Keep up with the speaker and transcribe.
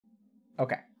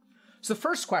Okay. So the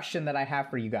first question that I have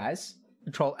for you guys,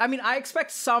 I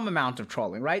expect some amount of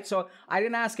trolling, right? So I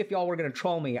didn't ask if y'all were going to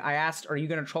troll me. I asked, are you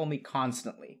going to troll me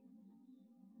constantly?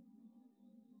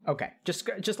 Okay.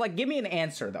 Just like give me an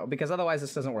answer though, because otherwise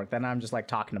this doesn't work. Then I'm just like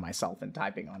talking to myself and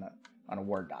typing on a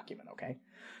Word document, okay?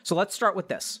 So let's start with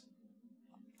this.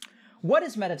 What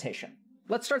is meditation?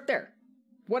 Let's start there.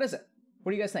 What is it?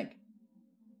 What do you guys think?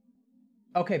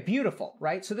 Okay, beautiful,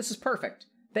 right? So this is perfect.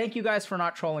 Thank you guys for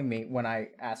not trolling me when I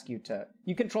ask you to.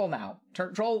 You can troll now.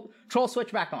 Troll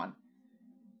switch back on.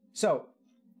 So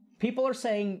people are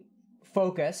saying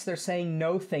focus. They're saying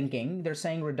no thinking. They're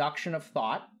saying reduction of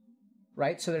thought,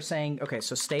 right? So they're saying, okay,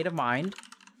 so state of mind,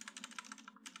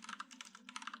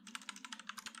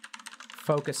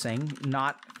 focusing,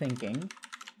 not thinking,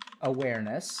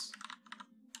 awareness,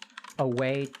 a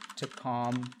way to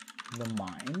calm the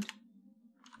mind,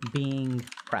 being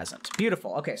present.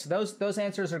 Beautiful. Okay, so those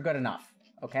answers are good enough,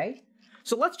 okay?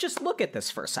 So let's just look at this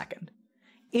for a second.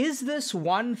 Is this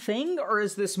one thing or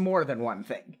is this more than one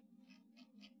thing?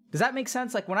 Does that make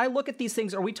sense? Like when I look at these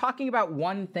things, are we talking about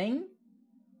one thing?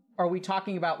 Or are we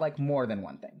talking about like more than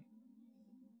one thing?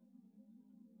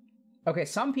 Okay,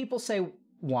 some people say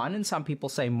one and some people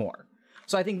say more.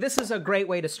 So I think this is a great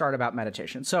way to start about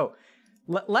meditation. So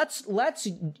let's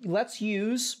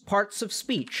use parts of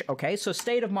speech, okay? So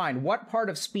state of mind, what part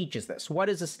of speech is this? What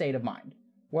is a state of mind?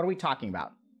 What are we talking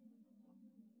about?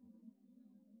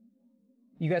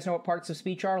 You guys know what parts of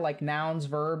speech are? Like nouns,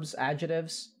 verbs,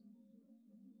 adjectives?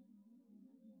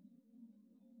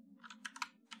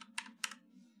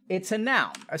 It's a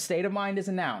noun. A state of mind is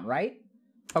a noun, right?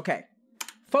 Okay.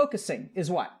 Focusing is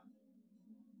what?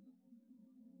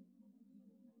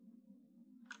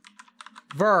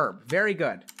 Verb. Very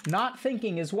good. Not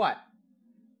thinking is what?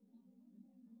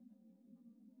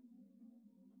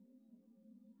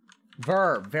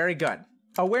 Verb. Very good.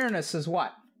 Awareness is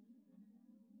what?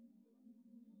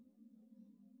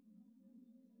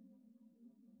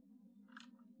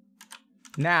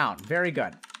 Noun. Very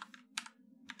good.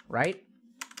 Right?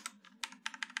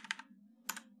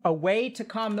 A way to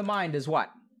calm the mind is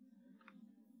what?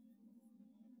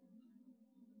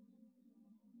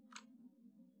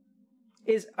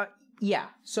 Yeah.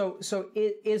 So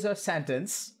it is a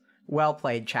sentence. Well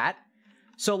played, chat.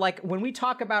 So like when we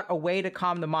talk about a way to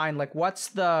calm the mind, like what's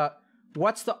the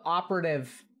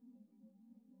operative?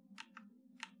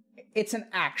 It's an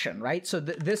action, right? So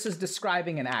this is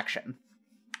describing an action.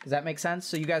 Does that make sense?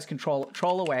 So you guys can troll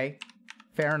away.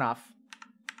 Fair enough.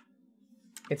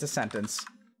 It's a sentence.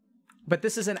 But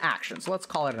this is an action, so let's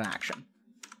call it an action.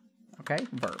 Okay?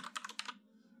 Verb.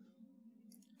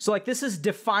 So like this is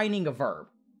defining a verb.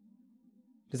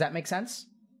 Does that make sense?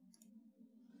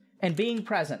 And being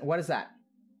present, what is that?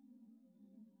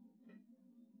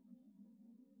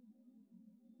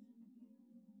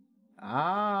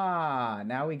 Ah,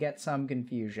 now we get some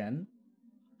confusion.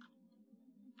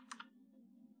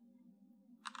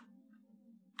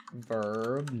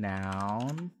 Verb,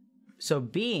 noun. So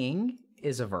being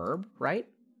is a verb, right?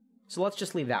 So let's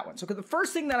just leave that one. So the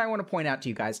first thing that I want to point out to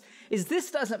you guys is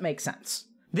this doesn't make sense.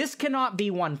 This cannot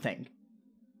be one thing,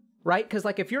 right? Because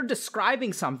like if you're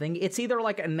describing something, it's either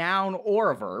like a noun or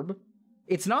a verb.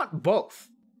 It's not both,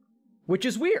 which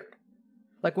is weird.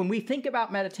 Like when we think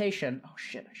about meditation, oh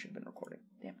shit, I should have been recording.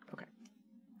 Damn it, okay.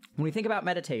 When we think about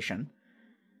meditation,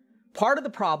 part of the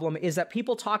problem is that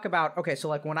people talk about, okay, so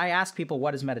like when I ask people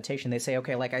what is meditation, they say,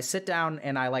 okay, like I sit down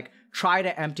and I like try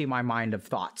to empty my mind of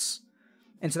thoughts.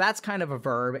 And so that's kind of a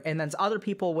verb. And then other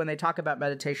people, when they talk about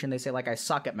meditation, they say like, I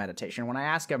suck at meditation. When I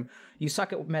ask them, you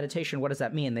suck at meditation, what does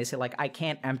that mean? They say like, I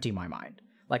can't empty my mind.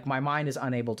 Like my mind is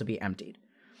unable to be emptied.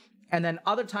 And then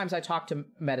other times I talk to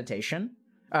meditation,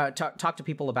 talk to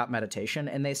people about meditation,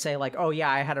 and they say like, oh yeah,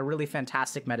 I had a really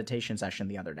fantastic meditation session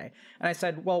the other day. And I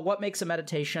said, well, what makes a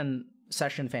meditation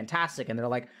session fantastic? And they're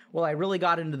like, well, I really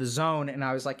got into the zone and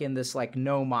I was like in this like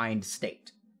no mind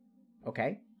state.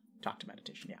 Okay? Talk to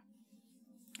meditation, yeah.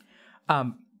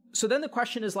 So then the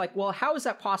question is like, well, how is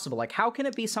that possible? Like, how can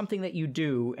it be something that you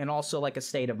do and also like a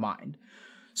state of mind?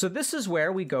 So this is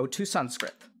where we go to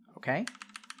Sanskrit, okay?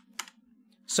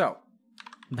 So,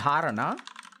 dharana,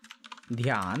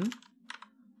 dhyan,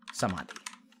 samadhi,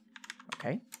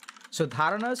 okay? So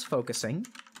dharana is focusing,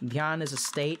 dhyan is a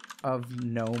state of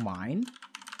no mind,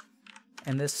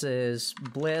 and this is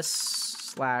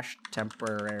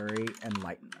bliss/temporary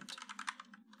enlightenment,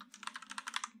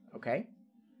 okay?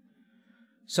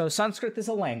 So Sanskrit is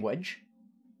a language.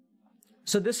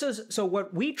 So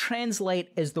what we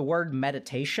translate as the word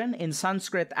meditation in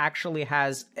Sanskrit actually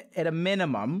has, at a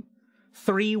minimum,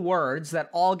 three words that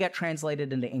all get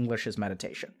translated into English as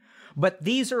meditation. But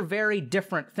these are very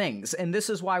different things. And this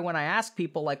is why when I ask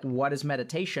people, like, what is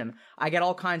meditation? I get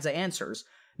all kinds of answers.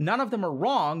 None of them are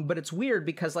wrong, but it's weird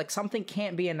because, like, something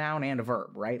can't be a noun and a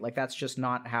verb, right? Like, that's just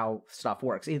not how stuff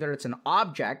works. Either it's an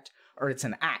object or it's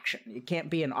an action. It can't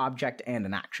be an object and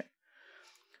an action.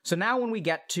 So now when we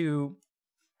get to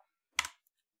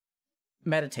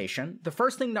meditation, the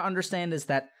first thing to understand is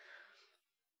that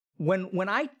when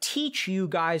I teach you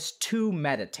guys to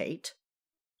meditate,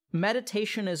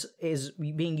 meditation is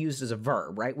being used as a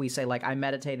verb, right? We say, like, I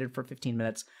meditated for 15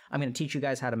 minutes. I'm going to teach you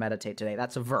guys how to meditate today.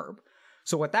 That's a verb.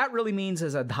 So what that really means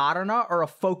is a dharana, or a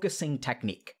focusing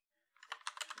technique.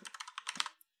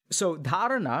 So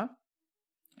dharana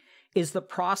is the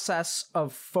process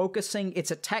of focusing. It's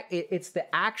the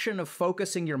action of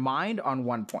focusing your mind on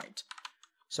one point.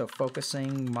 So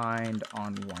focusing mind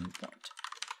on one point.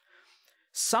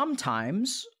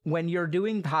 Sometimes when you're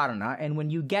doing dharana, and when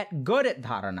you get good at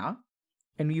dharana,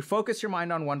 and you focus your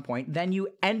mind on one point, then you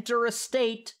enter a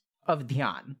state of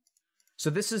dhyan. So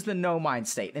this is the no-mind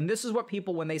state. And this is what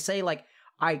people, when they say, like,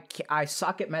 I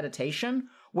suck at meditation,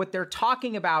 what they're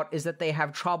talking about is that they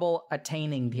have trouble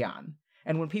attaining dhyan.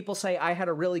 And when people say, I had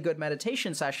a really good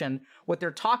meditation session, what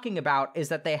they're talking about is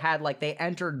that they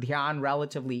entered dhyan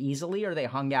relatively easily, or they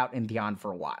hung out in dhyan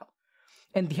for a while.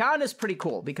 And dhyan is pretty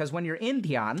cool, because when you're in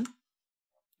dhyan,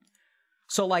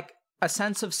 so, like, a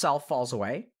sense of self falls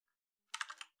away,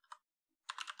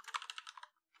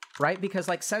 right? Because,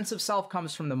 like, sense of self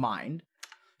comes from the mind.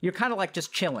 You're kind of, like,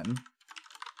 just chilling,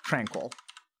 tranquil,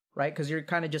 right? Because you're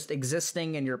kind of just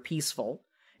existing and you're peaceful.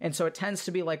 And so it tends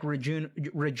to be, like,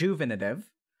 rejuvenative.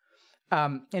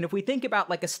 And if we think about,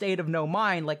 like, a state of no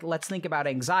mind, like, let's think about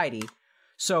anxiety.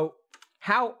 So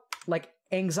how, like,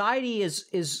 anxiety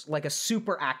is like a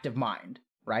super active mind,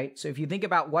 right? So if you think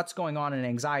about what's going on in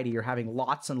anxiety, you're having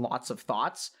lots and lots of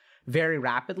thoughts very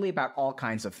rapidly about all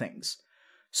kinds of things.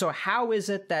 So how is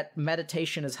it that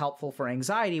meditation is helpful for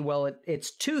anxiety? Well,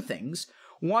 it's two things.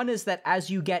 One is that as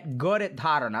you get good at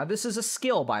dharana, this is a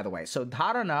skill, by the way. So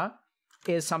dharana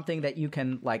is something that you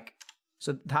can, like,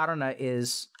 so dharana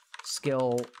is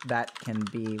skill that can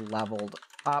be leveled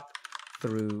up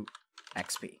through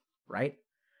XP, right?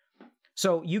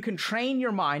 So you can train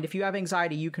your mind. If you have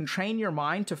anxiety, you can train your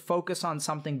mind to focus on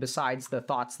something besides the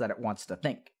thoughts that it wants to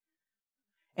think.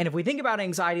 And if we think about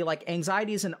anxiety, like,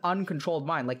 anxiety is an uncontrolled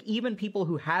mind. Like, even people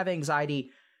who have anxiety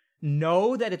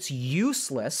know that it's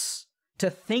useless to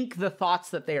think the thoughts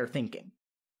that they are thinking.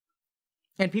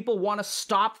 And people want to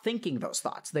stop thinking those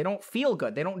thoughts. They don't feel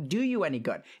good. They don't do you any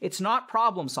good. It's not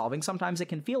problem solving. Sometimes it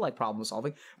can feel like problem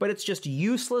solving, but it's just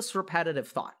useless, repetitive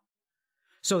thought.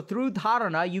 So through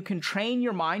dharana, you can train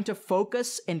your mind to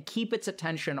focus and keep its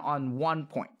attention on one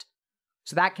point.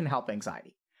 So that can help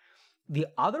anxiety. The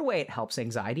other way it helps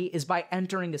anxiety is by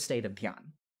entering a state of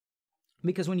dhyan.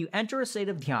 Because when you enter a state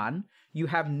of dhyan, you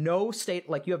have no state,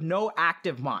 like, you have no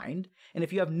active mind. And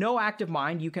if you have no active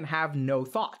mind, you can have no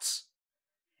thoughts.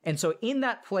 And so in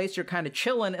that place, you're kind of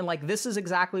chilling. And, like, this is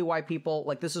exactly why people,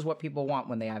 like, this is what people want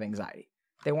when they have anxiety.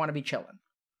 They want to be chilling,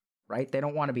 right? They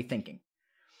don't want to be thinking.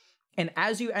 And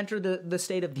as you enter the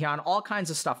state of dhyan, all kinds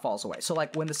of stuff falls away. So,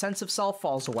 like, when the sense of self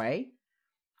falls away,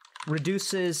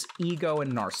 reduces ego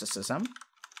and narcissism,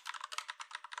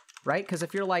 right? Because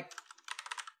if you're, like,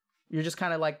 you're just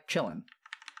kind of, like, chilling.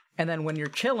 And then when you're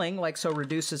chilling, like, so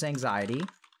reduces anxiety.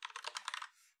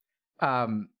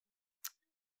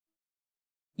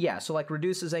 Yeah, so, like,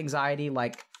 reduces anxiety,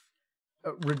 like,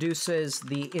 reduces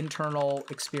the internal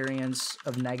experience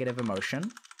of negative emotion.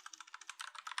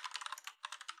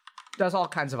 Does all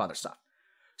kinds of other stuff.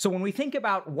 So when we think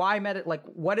about why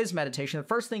what is meditation, the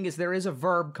first thing is there is a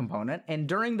verb component, and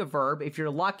during the verb, if you're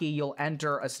lucky, you'll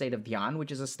enter a state of dhyan,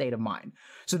 which is a state of mind.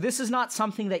 So this is not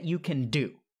something that you can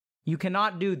do. You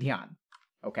cannot do dhyan,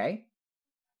 okay?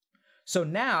 So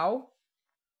now,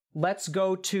 let's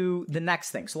go to the next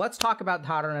thing. So let's talk about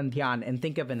dharana and dhyan and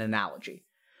think of an analogy.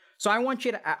 So I want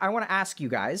to ask you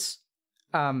guys,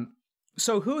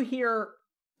 so who here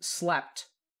slept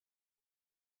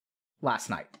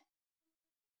last night?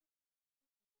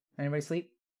 Anybody sleep?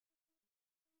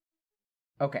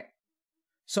 Okay.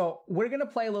 So we're going to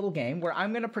play a little game where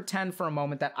I'm going to pretend for a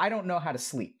moment that I don't know how to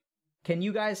sleep. Can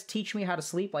you guys teach me how to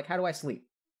sleep? Like, how do I sleep?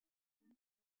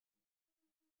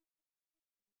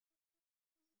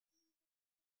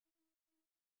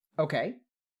 Okay.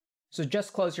 So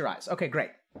just close your eyes. Okay,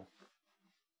 great.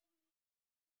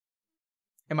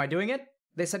 Am I doing it?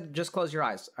 They said just close your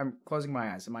eyes. I'm closing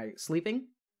my eyes. Am I sleeping?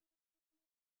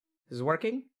 Is it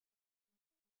working?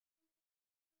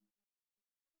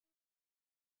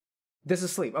 This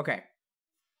is sleep. Okay.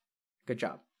 Good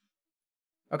job.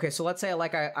 Okay, so let's say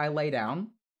I lay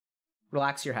down.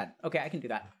 Relax your head. Okay, I can do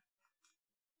that.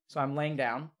 So I'm laying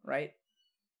down, right?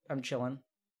 I'm chilling.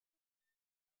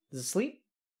 Is it sleep?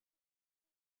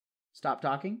 Stop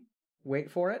talking.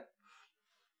 Wait for it.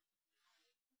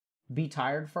 Be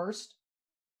tired first.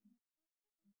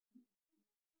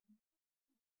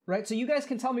 Right? So you guys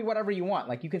can tell me whatever you want.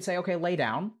 Like you can say, okay, lay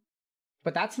down.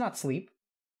 But that's not sleep.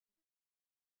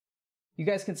 You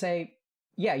guys can say,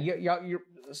 yeah, you're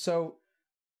so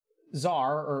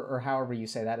czar, or however you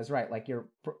say that is right. Like you're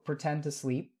pretend to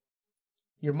sleep.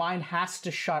 Your mind has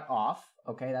to shut off.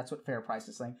 Okay, that's what Fair Price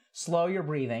is saying. Slow your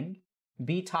breathing.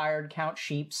 Be tired. Count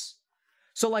sheeps.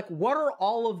 So like, what are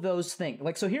all of those things?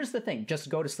 Like, so here's the thing. Just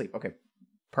go to sleep. Okay,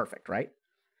 perfect, right?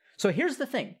 So here's the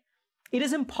thing. It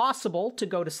is impossible to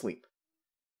go to sleep.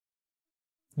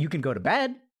 You can go to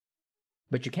bed,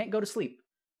 but you can't go to sleep.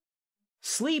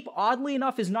 Sleep, oddly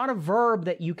enough, is not a verb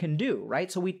that you can do,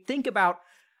 right? So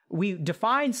we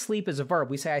define sleep as a verb.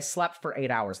 We say, I slept for 8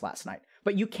 hours last night.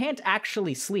 But you can't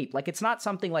actually sleep. Like, it's not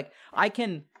something like, I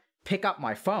can pick up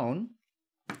my phone.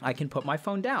 I can put my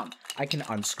phone down. I can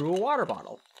unscrew a water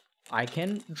bottle. I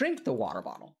can drink the water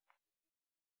bottle.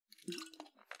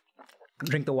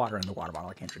 Drink the water in the water bottle.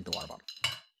 I can't drink the water bottle.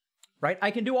 Right?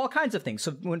 I can do all kinds of things.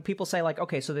 So when people say like,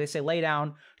 okay, so they say lay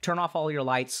down, turn off all your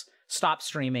lights, stop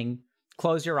streaming,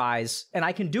 close your eyes, and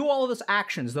I can do all of those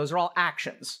actions. Those are all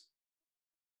actions.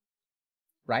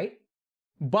 Right?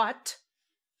 But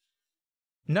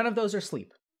none of those are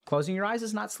sleep. Closing your eyes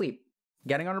is not sleep.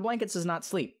 Getting under blankets is not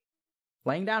sleep.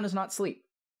 Laying down is not sleep.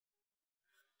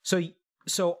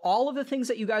 So all of the things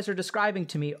that you guys are describing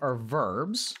to me are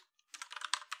verbs.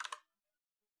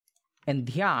 And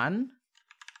dhyan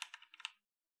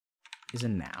is a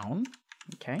noun.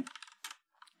 Okay.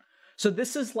 So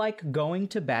this is like going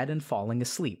to bed and falling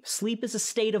asleep. Sleep is a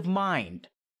state of mind.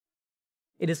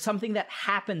 It is something that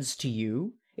happens to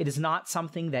you. It is not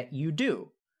something that you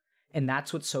do. And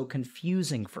that's what's so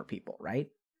confusing for people, right?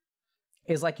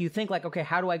 Is like you think like, okay,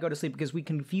 how do I go to sleep? Because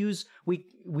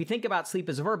we think about sleep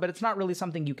as a verb, but it's not really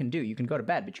something you can do. You can go to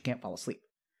bed, but you can't fall asleep.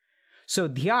 So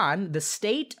dhyan, the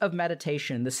state of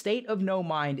meditation, the state of no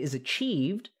mind is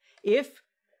achieved if,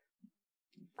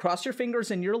 cross your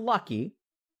fingers and you're lucky,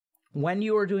 when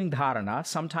you are doing dharana,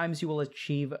 sometimes you will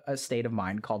achieve a state of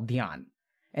mind called dhyan.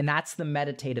 And that's the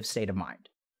meditative state of mind.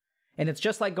 And it's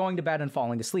just like going to bed and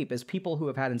falling asleep. As people who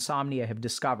have had insomnia have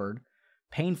discovered,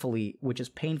 painfully, which is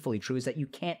painfully true, is that you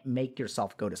can't make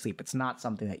yourself go to sleep. It's not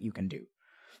something that you can do.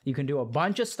 You can do a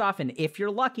bunch of stuff, and if you're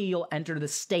lucky, you'll enter the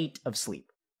state of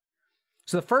sleep.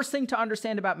 So the first thing to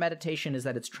understand about meditation is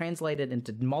that it's translated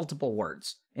into multiple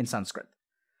words in Sanskrit.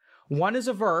 One is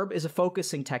a verb, is a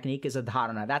focusing technique, is a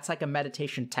dharana. That's like a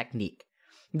meditation technique.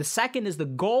 The second is the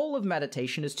goal of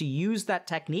meditation is to use that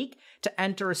technique to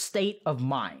enter a state of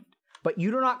mind. But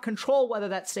you do not control whether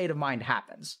that state of mind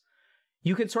happens.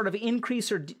 You can sort of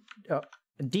increase or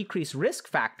decrease risk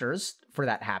factors for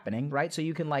that happening, right? So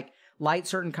you can like light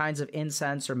certain kinds of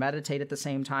incense or meditate at the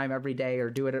same time every day or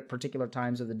do it at particular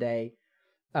times of the day.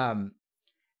 And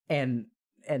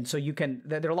so you can,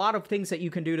 there are a lot of things that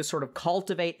you can do to sort of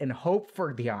cultivate and hope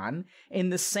for dhyan in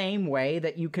the same way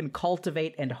that you can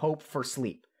cultivate and hope for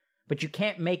sleep. But you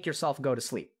can't make yourself go to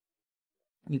sleep.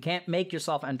 You can't make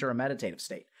yourself enter a meditative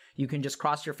state. You can just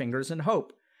cross your fingers and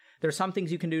hope. There's some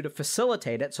things you can do to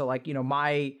facilitate it. So like,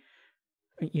 my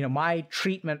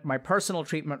treatment, my personal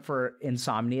treatment for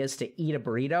insomnia is to eat a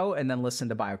burrito and then listen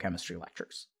to biochemistry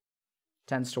lectures.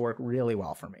 Tends to work really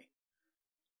well for me.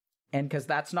 And because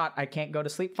I can't go to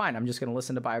sleep, fine. I'm just going to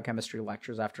listen to biochemistry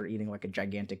lectures after eating like a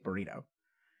gigantic burrito.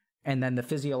 And then the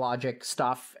physiologic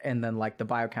stuff and then like the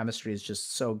biochemistry is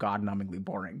just so god-numbingly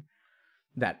boring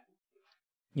that,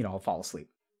 I'll fall asleep.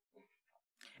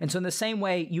 And so in the same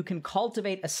way, you can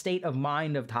cultivate a state of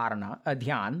mind of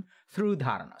dhyan through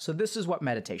dharana. So this is what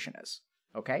meditation is.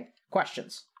 Okay?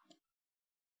 Questions?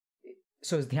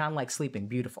 So is dhyan like sleeping?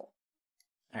 Beautiful.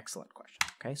 Excellent question.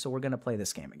 Okay, so we're going to play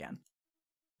this game again.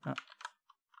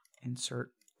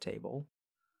 Insert table.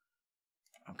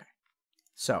 Okay.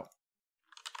 So,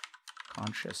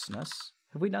 consciousness.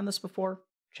 Have we done this before?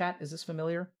 Chat, is this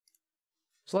familiar?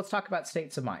 So let's talk about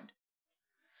states of mind.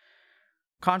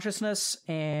 Consciousness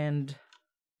and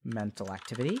mental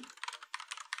activity.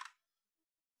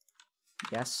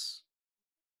 Yes.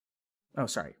 Oh,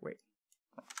 sorry, wait.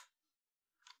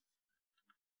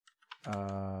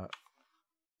 Have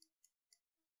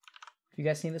you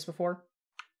guys seen this before?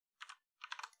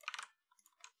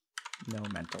 No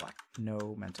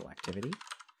mental activity.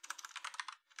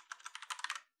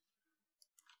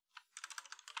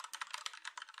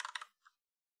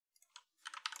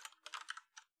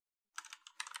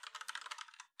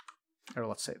 Or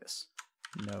let's say this.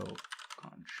 No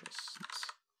consciousness.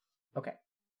 Okay.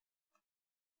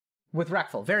 With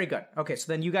rectful. Very good. Okay,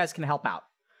 so then you guys can help out.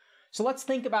 So let's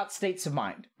think about states of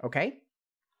mind, okay?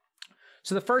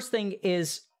 So the first thing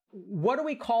is, what do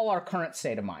we call our current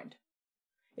state of mind?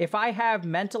 If I have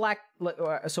mental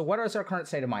so what is our current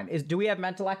state of mind? Do we have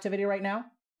mental activity right now?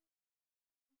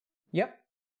 Yep.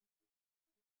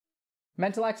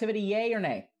 Mental activity, yay or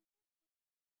nay?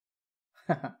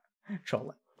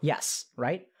 Troll it. Yes,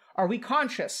 right? Are we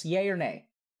conscious, yay or nay?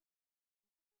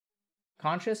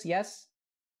 Conscious, yes?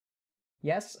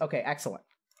 Yes? Okay, excellent.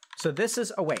 So this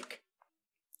is awake.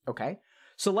 Okay?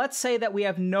 So let's say that we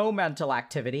have no mental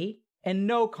activity and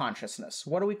no consciousness.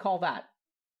 What do we call that?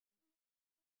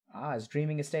 Ah, is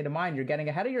dreaming a state of mind? You're getting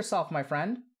ahead of yourself, my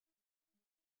friend.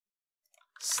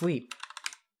 Sleep,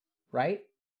 right?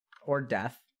 Or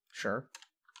death, sure.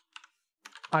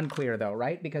 Unclear though,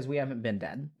 right? Because we haven't been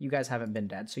dead. You guys haven't been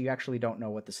dead, so you actually don't know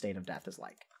what the state of death is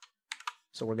like.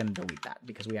 So we're going to delete that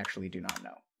because we actually do not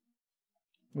know.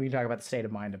 We can talk about the state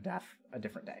of mind of death a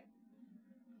different day.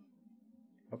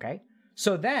 Okay?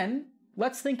 So then,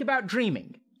 let's think about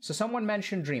dreaming. So someone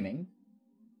mentioned dreaming.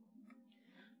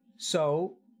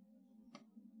 So,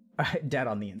 dead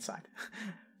on the inside.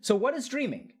 So what is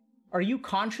dreaming? Are you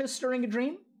conscious during a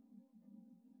dream?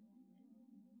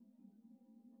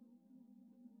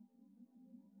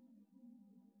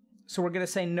 So we're going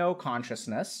to say no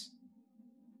consciousness.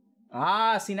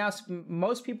 Ah, see now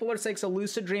most people are saying, so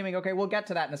lucid dreaming. Okay, we'll get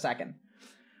to that in a second.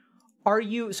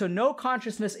 So no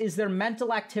consciousness, is there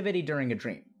mental activity during a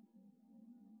dream?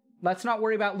 Let's not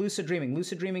worry about lucid dreaming.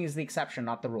 Lucid dreaming is the exception,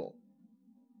 not the rule.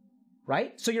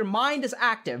 Right? So your mind is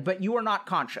active, but you are not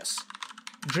conscious.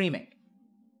 Dreaming.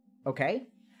 Okay?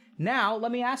 Now,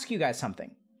 let me ask you guys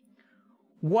something.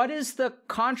 What is the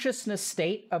consciousness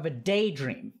state of a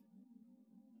daydream?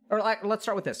 Or let's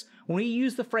start with this. When we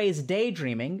use the phrase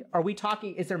daydreaming, are we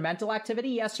talking, is there mental activity,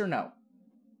 yes or no?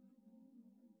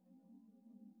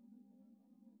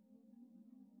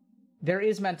 There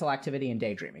is mental activity in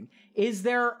daydreaming. Is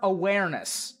there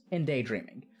awareness in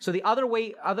daydreaming? So the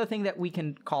other thing that we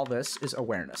can call this is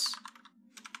awareness.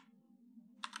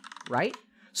 Right?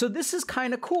 So this is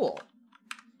kind of cool.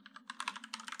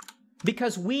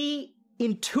 Because we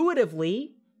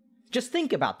intuitively, just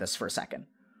think about this for a second.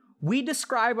 We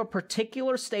describe a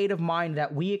particular state of mind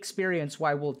that we experience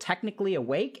while we're technically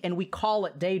awake, and we call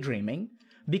it daydreaming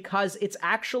because it's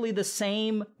actually the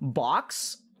same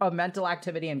box of mental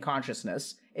activity and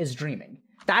consciousness is dreaming.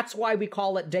 That's why we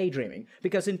call it daydreaming,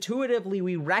 because intuitively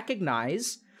we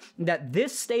recognize that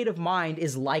this state of mind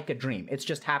is like a dream. It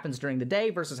just happens during the day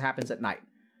versus happens at night.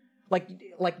 Like,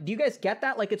 do you guys get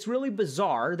that? Like, it's really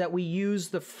bizarre that we use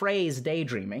the phrase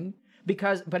daydreaming,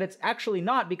 but it's actually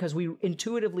not, because we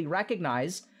intuitively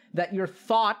recognize that your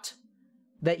thought,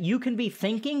 that you can be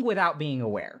thinking without being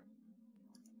aware.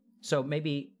 So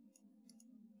maybe,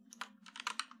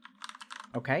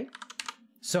 okay?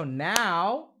 So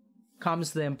now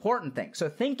comes the important thing. So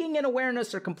thinking and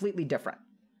awareness are completely different.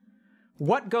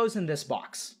 What goes in this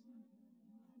box?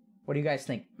 What do you guys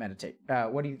think,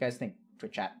 what do you guys think,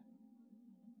 Twitch chat?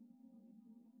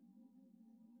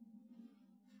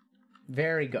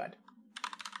 Very good.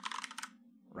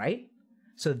 Right?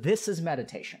 So this is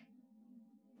meditation.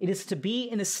 It is to be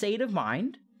in a state of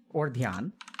mind, or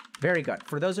dhyan. Very good.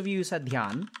 For those of you who said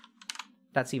dhyan,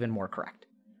 that's even more correct.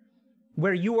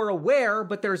 Where you are aware,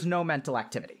 but there's no mental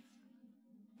activity.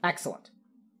 Excellent.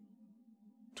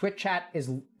 Twitch chat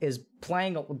is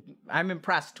playing. I'm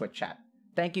impressed, Twitch chat.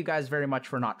 Thank you guys very much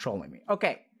for not trolling me.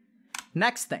 Okay.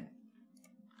 Next thing.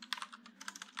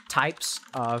 Types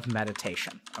of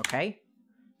meditation. Okay?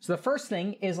 So the first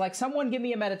thing is, like, someone give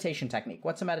me a meditation technique.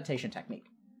 What's a meditation technique?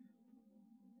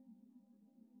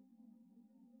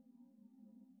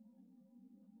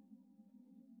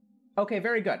 Okay,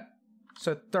 very good.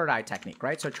 So third eye technique,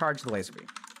 right? So charge the laser beam.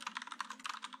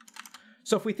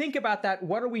 So if we think about that,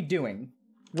 what are we doing?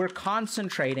 We're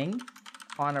concentrating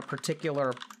on a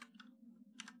particular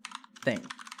thing.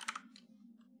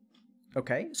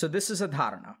 Okay, so this is a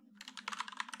dharana.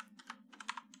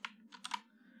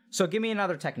 So give me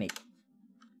another technique.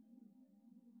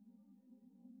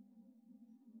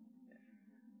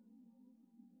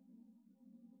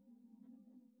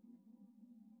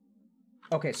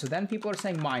 Okay, so then people are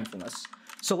saying mindfulness.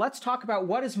 So let's talk about,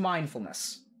 what is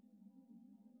mindfulness?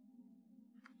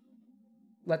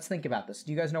 Let's think about this.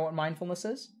 Do you guys know what mindfulness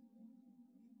is?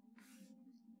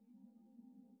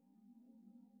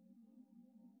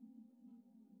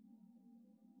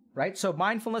 Right? So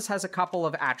mindfulness has a couple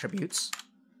of attributes.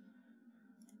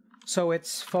 So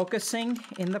it's focusing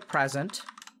in the present,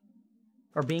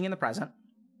 or being in the present.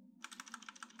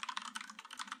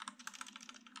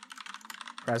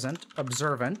 present,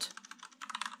 observant,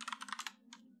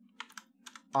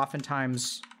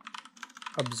 oftentimes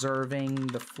observing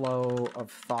the flow of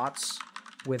thoughts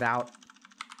without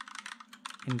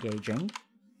engaging,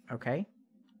 okay?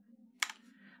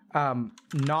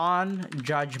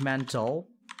 Non-judgmental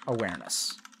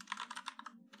awareness.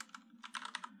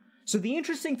 So the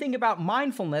interesting thing about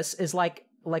mindfulness is so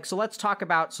let's talk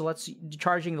about,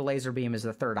 charging the laser beam is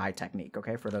the third eye technique,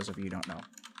 okay, for those of you who don't know.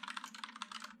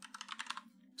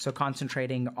 So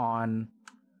concentrating on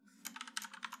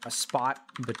a spot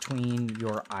between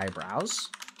your eyebrows.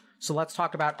 So let's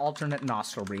talk about alternate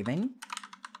nostril breathing.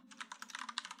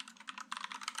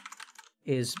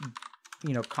 Is,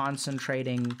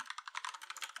 concentrating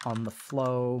on the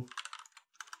flow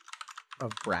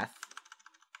of breath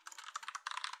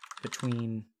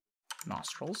between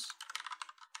nostrils.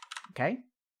 Okay?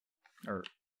 Or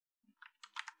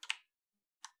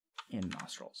in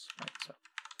nostrils, right? So,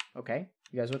 okay,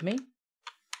 you guys with me?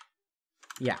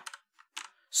 Yeah.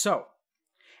 So,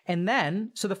 and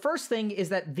then, so the first thing is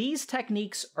that these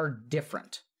techniques are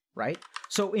different, right?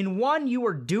 So in one, you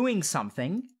are doing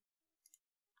something.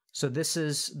 So this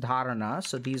is dharana.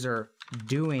 So these are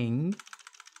doing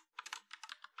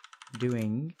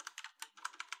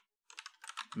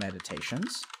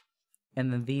meditations.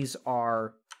 And then these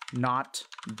are not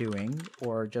doing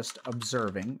or just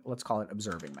observing. Let's call it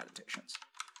observing meditations.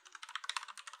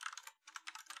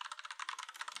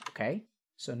 Okay.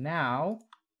 So now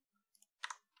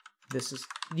this is,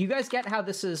 do you guys get how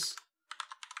this is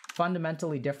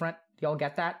fundamentally different? Do y'all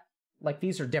get that? Like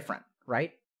these are different,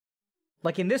 right?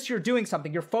 Like in this, you're doing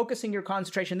something. You're focusing your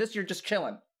concentration. This, you're just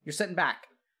chilling. You're sitting back.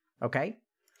 Okay?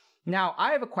 Now,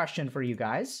 I have a question for you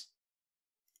guys.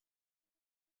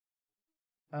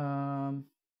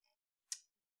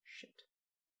 Shit.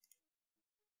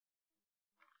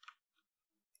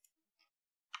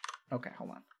 Okay,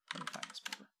 hold on. Let me find this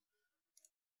paper.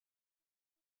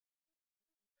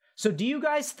 So do you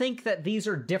guys think that these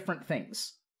are different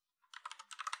things?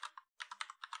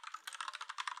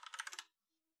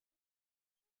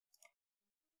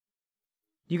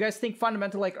 Do you guys think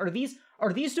fundamental, like, are these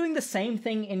doing the same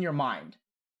thing in your mind?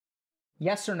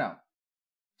 Yes or no?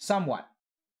 Somewhat.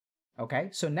 Okay,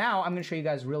 so now I'm going to show you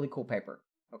guys a really cool paper.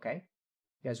 Okay,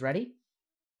 you guys ready?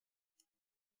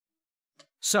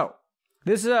 So,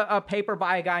 this is a paper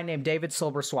by a guy named David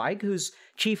Silbersweig, who's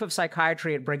chief of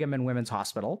psychiatry at Brigham and Women's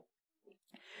Hospital.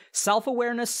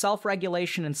 Self-awareness,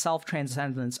 self-regulation, and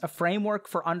self-transcendence, a framework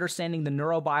for understanding the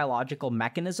neurobiological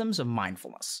mechanisms of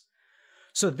mindfulness.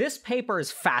 So this paper is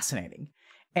fascinating.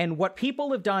 And what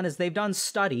people have done is they've done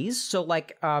studies, so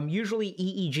like usually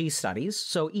EEG studies.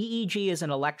 So EEG is an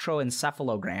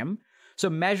electroencephalogram, so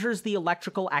measures the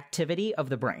electrical activity of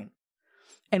the brain.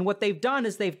 And what they've done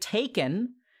is they've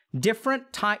taken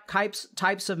different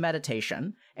types of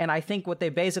meditation, and I think what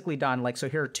they've basically done, like, so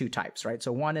here are two types, right?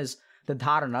 So one is the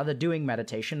dharana, the doing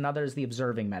meditation, another is the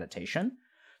observing meditation.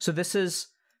 So this is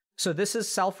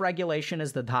self-regulation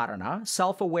is the dharana,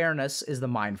 self-awareness is the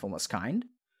mindfulness kind.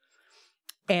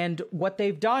 And what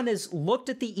they've done is looked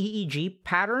at the EEG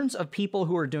patterns of people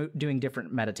who are doing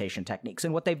different meditation techniques.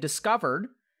 And what they've discovered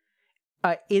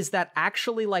is that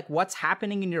actually, like, what's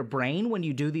happening in your brain when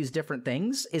you do these different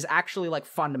things is actually, like,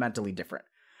 fundamentally different.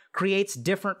 Creates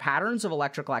different patterns of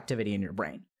electrical activity in your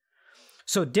brain.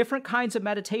 So different kinds of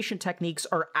meditation techniques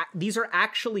these are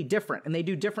actually different, and they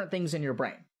do different things in your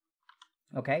brain.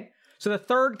 Okay? So the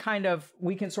third kind of,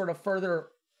 we can sort of further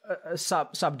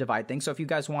subdivide things. So if you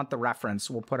guys want the reference,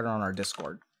 we'll put it on our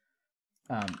Discord.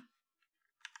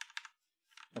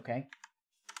 Okay.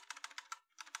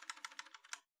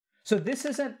 So this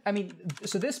isn't,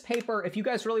 so this paper, if you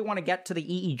guys really want to get to the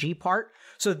EEG part,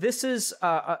 so this is,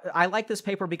 I like this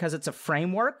paper because it's a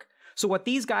framework. So what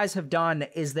these guys have done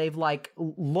is they've like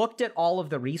looked at all of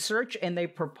the research and they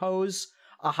propose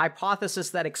a hypothesis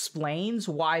that explains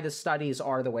why the studies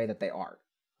are the way that they are.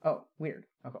 Oh, weird.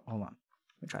 Okay, hold on.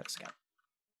 Let me try this again.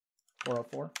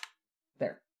 404.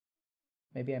 There.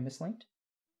 Maybe I mislinked.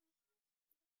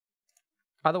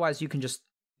 Otherwise, you can just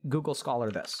Google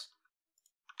Scholar this.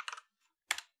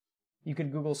 You can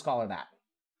Google Scholar that.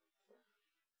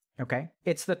 Okay?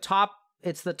 It's the top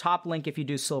link if you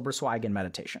do Silbersweig in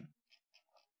meditation.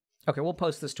 Okay, we'll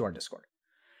post this to our Discord.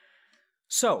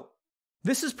 So,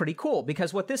 this is pretty cool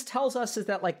because what this tells us is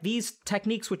that, like, these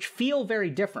techniques which feel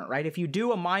very different, right? If you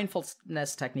do a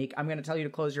mindfulness technique, I'm going to tell you to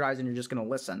close your eyes and you're just going to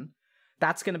listen.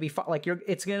 That's going to be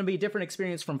it's going to be a different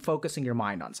experience from focusing your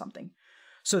mind on something.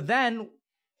 So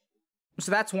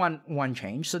that's one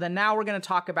change. So then now we're going to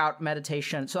talk about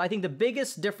meditation. So I think the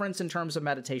biggest difference in terms of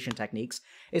meditation techniques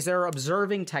is there are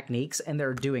observing techniques and there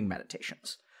are doing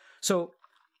meditations. So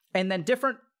And then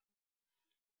different,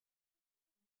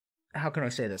 how can I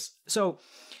say this? So,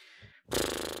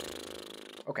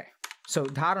 okay. So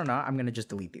dharana, I'm going to just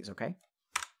delete these, okay?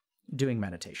 Doing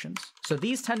meditations. So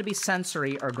these tend to be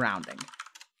sensory or grounding.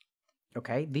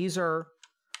 Okay, these are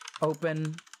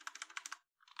open,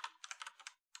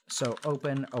 so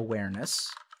open awareness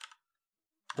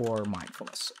or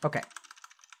mindfulness. Okay.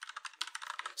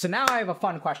 So now I have a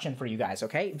fun question for you guys,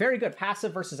 okay? Very good,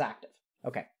 passive versus active.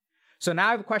 Okay, so now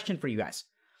I have a question for you guys.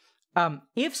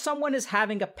 If someone is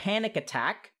having a panic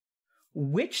attack,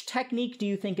 which technique do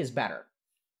you think is better?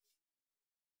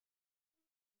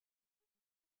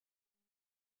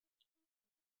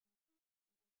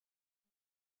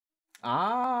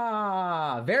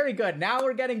 Ah, very good. Now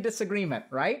we're getting disagreement,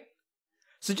 right?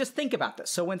 So just think about this.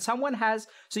 So when someone has,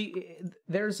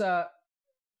 there's a,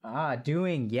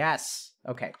 doing, yes.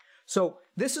 Okay. So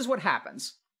this is what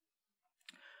happens.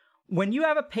 When you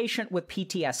have a patient with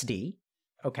PTSD,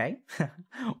 okay,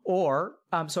 or,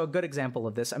 so a good example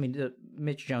of this, I mean,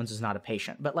 Mitch Jones is not a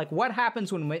patient, but like what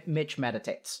happens when Mitch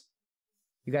meditates?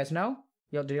 You guys know?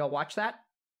 Did y'all watch that?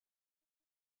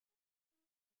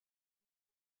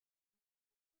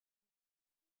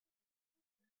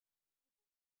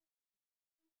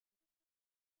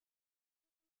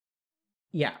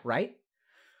 Yeah, right?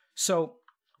 So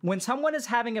when someone is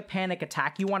having a panic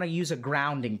attack, you want to use a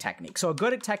grounding technique. So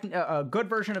a good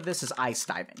version of this is ice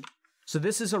diving. So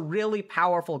this is a really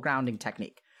powerful grounding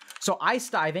technique. So ice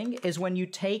diving is when you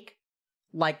take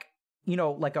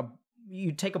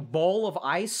you take a bowl of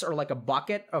ice or like a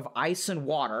bucket of ice and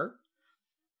water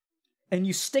and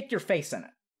you stick your face in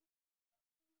it.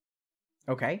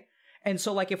 Okay? And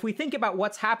so like if we think about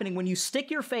what's happening when you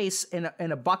stick your face in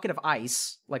a bucket of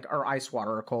ice, like or ice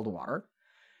water or cold water,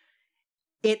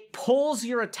 it pulls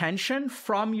your attention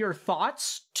from your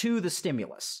thoughts to the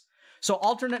stimulus. So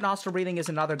alternate nostril breathing is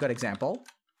another good example.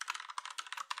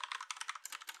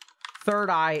 Third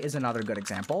eye is another good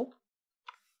example.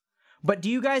 But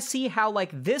do you guys see how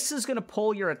like this is going to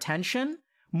pull your attention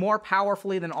more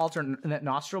powerfully than alternate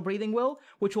nostril breathing will,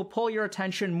 which will pull your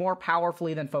attention more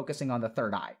powerfully than focusing on the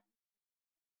third eye?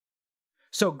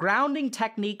 So grounding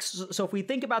techniques, so if we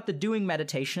think about the doing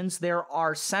meditations, there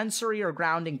are sensory or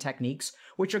grounding techniques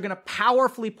which are going to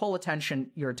powerfully pull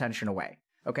your attention away,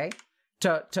 okay,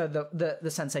 to the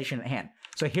sensation at hand.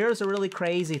 So here's a really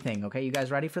crazy thing, okay? You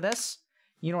guys ready for this?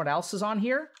 You know what else is on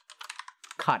here?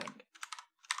 Cutting.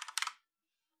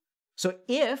 So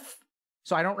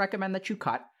I don't recommend that you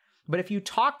cut, but if you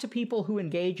talk to people who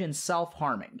engage in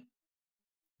self-harming,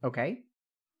 okay,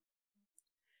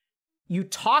 you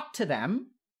talk to them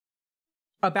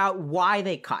about why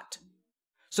they cut.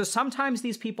 So sometimes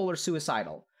these people are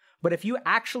suicidal, but if you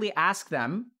actually ask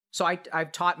them, so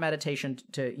I've taught meditation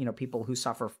to people who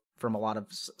suffer from a lot of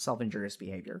self-injurious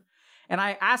behavior, and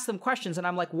I ask them questions, and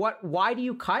I'm like, why do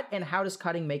you cut, and how does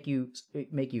cutting make you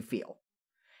feel?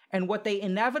 And what they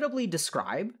inevitably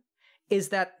describe is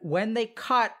that when they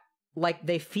cut, like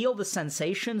they feel the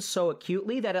sensation so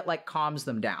acutely that it like calms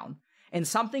them down, and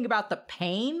something about the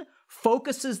pain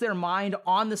focuses their mind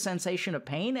on the sensation of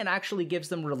pain and actually gives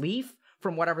them relief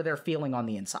from whatever they're feeling on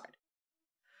the inside.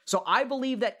 So I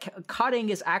believe that cutting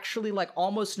is actually like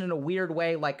almost in a weird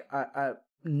way like a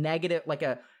negative, like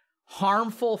a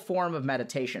harmful form of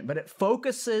meditation, but it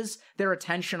focuses their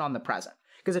attention on the present.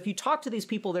 Because if you talk to these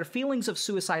people, their feelings of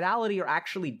suicidality are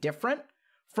actually different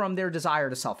from their desire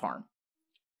to self-harm.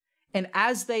 And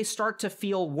as they start to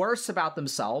feel worse about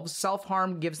themselves,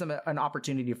 self-harm gives them an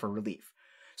opportunity for relief.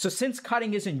 So since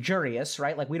cutting is injurious,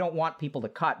 right? Like we don't want people to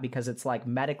cut because it's like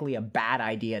medically a bad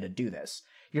idea to do this.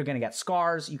 You're going to get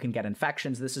scars, you can get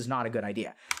infections. This is not a good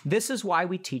idea. This is why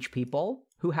we teach people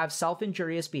who have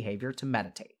self-injurious behavior to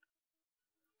meditate.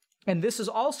 And this is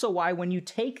also why when you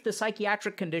take the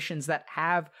psychiatric conditions that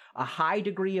have a high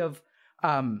degree of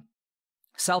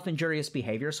self-injurious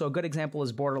behavior, so a good example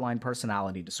is borderline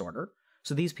personality disorder.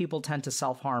 So these people tend to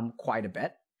self-harm quite a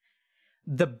bit.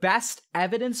 The best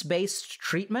evidence-based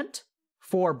treatment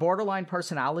for borderline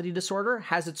personality disorder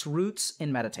has its roots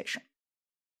in meditation.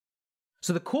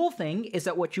 So the cool thing is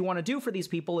that what you want to do for these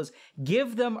people is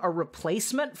give them a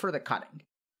replacement for the cutting.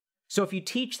 So if you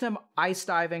teach them ice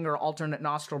diving or alternate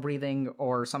nostril breathing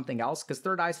or something else, because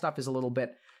third eye stuff is a little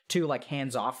bit too like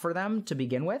hands-off for them to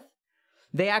begin with,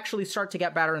 they actually start to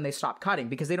get better and they stop cutting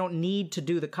because they don't need to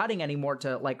do the cutting anymore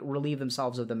to like relieve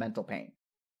themselves of the mental pain.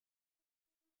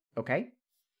 Okay?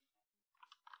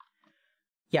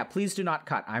 Yeah, please do not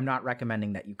cut. I'm not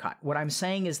recommending that you cut. What I'm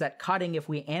saying is that cutting, if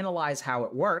we analyze how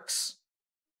it works,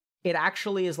 it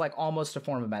actually is like almost a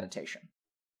form of meditation.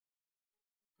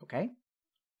 Okay?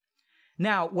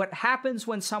 Now, what happens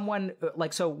when someone,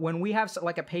 like, so when we have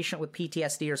like a patient with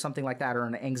PTSD or something like that, or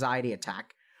an anxiety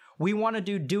attack, we want to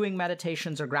do doing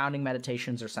meditations or grounding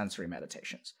meditations or sensory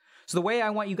meditations. So the way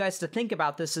I want you guys to think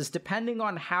about this is depending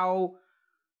on how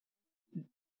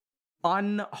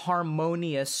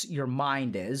unharmonious your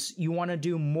mind is, you want to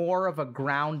do more of a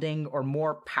grounding or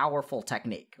more powerful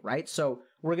technique, right? So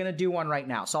we're going to do one right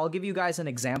now. So I'll give you guys an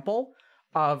example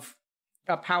of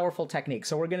a powerful technique.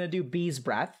 So we're going to do bee's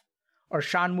breath, or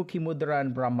Shanmukhi Mudra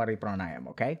and Brahmari Pranayam,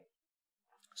 okay?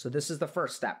 So this is the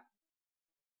first step.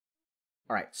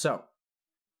 All right, so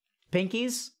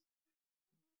pinkies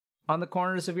on the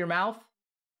corners of your mouth.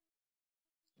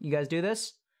 You guys do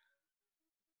this?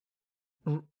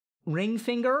 Ring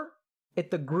finger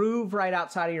at the groove right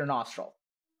outside of your nostril,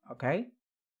 okay?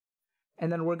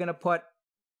 And then we're going to put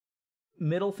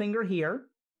middle finger here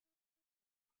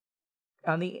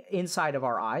on the inside of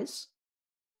our eyes,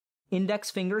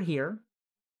 index finger here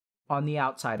on the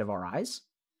outside of our eyes,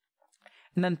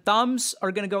 and then thumbs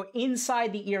are going to go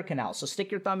inside the ear canal, so stick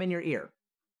your thumb in your ear.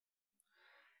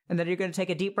 And then you're going to take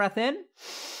a deep breath in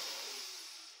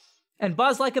and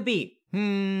buzz like a bee.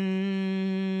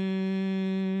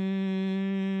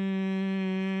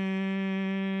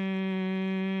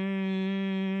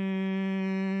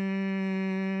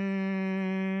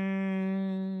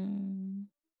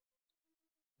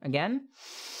 Again.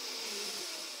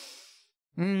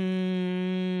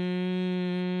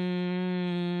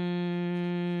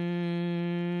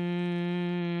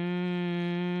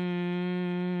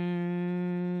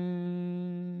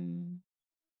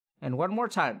 And one more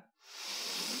time.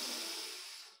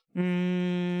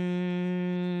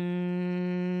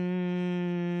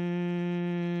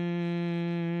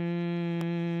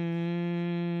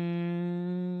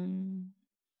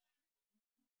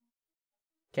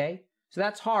 Okay? So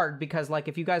that's hard because, like,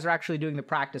 if you guys are actually doing the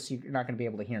practice, you're not going to be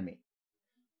able to hear me.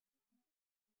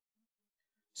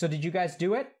 So did you guys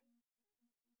do it?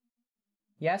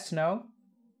 Yes? No?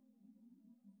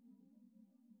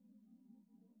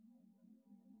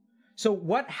 So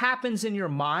what happens in your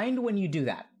mind when you do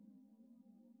that?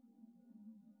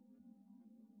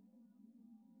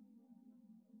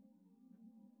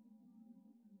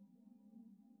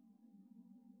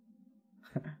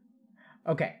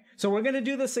 Okay, so we're going to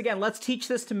do this again. Let's teach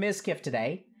this to Mizkif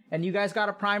today. And you guys got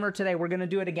a primer today. We're going to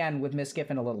do it again with Mizkif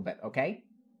in a little bit, okay?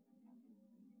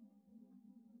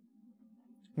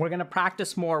 We're going to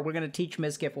practice more. We're going to teach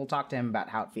Mizkif. We'll talk to him about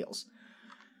how it feels.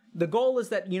 The goal is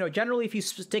that, you know, generally if you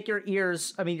stick your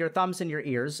thumbs in your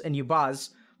ears and you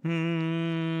buzz,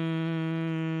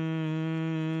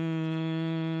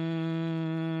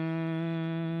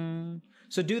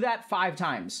 so do that 5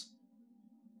 times.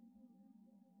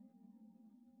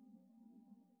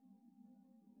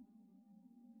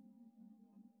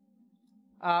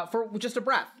 For just a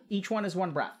breath. Each one is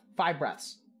 1 breath. 5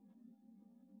 breaths.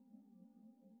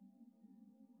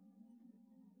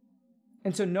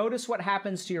 And so notice what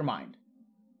happens to your mind.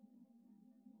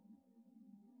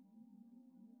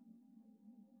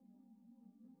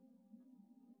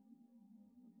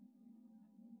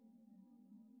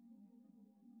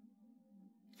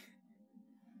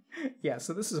 Yeah,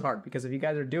 so this is hard because if you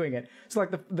guys are doing it, it's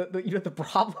like the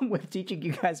problem with teaching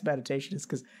you guys meditation is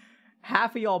because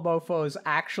half of y'all mofos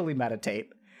actually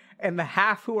meditate, and the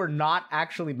half who are not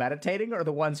actually meditating are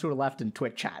the ones who are left in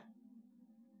Twitch chat.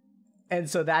 And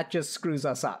so that just screws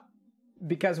us up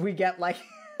because we get like,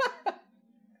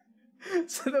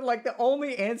 so that like the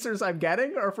only answers I'm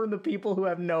getting are from the people who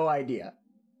have no idea.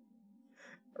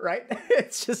 Right?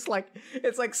 It's just like,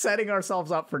 it's like setting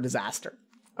ourselves up for disaster.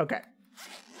 Okay.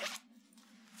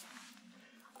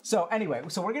 So anyway,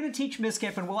 so we're going to teach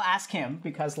Mizkif and we'll ask him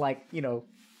because, like, you know,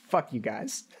 fuck you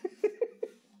guys.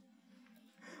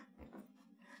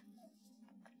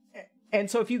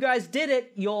 And so if you guys did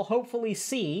it, you'll hopefully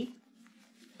see.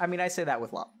 I mean, I say that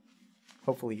with love.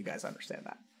 Hopefully you guys understand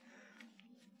that.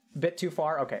 Bit too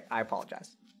far? Okay, I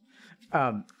apologize.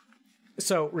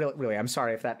 So really, I'm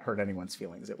sorry if that hurt anyone's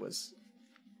feelings. It was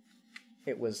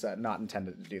not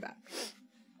intended to do that.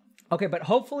 Okay, but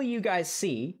hopefully you guys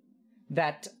see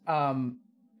that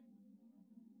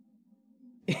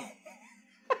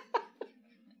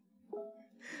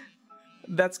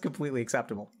that's completely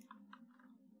acceptable.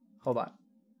 Hold on.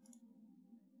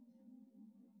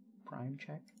 Prime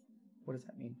check? What does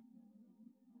that mean?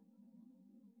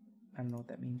 I don't know what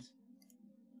that means.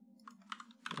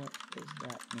 What does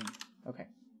that mean? Okay.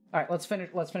 All right, let's finish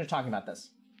talking about this.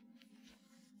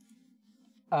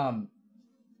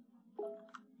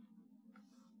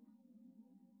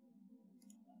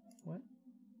 What?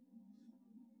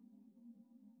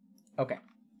 Okay.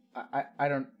 I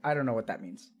don't know what that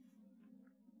means.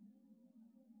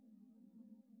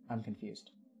 I'm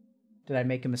confused. Did I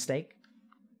make a mistake?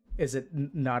 Is it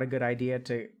not a good idea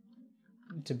to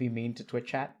be mean to Twitch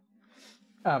chat?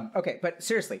 Okay, but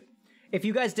seriously, if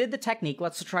you guys did the technique,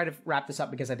 let's try to wrap this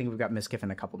up because I think we've got Miskiff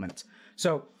in a couple minutes.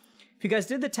 So if you guys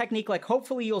did the technique, like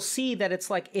hopefully you'll see that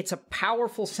it's a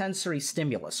powerful sensory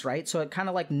stimulus, right? So it kind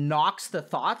of like knocks the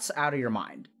thoughts out of your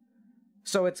mind.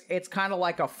 So it's kind of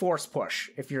like a force push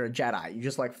if you're a Jedi. You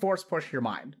just like force push your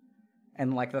mind.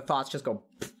 And like the thoughts just go,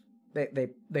 they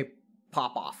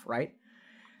pop off, right?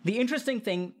 The interesting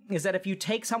thing is that if you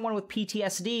take someone with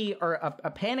PTSD or a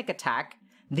panic attack,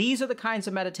 these are the kinds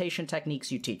of meditation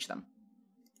techniques you teach them.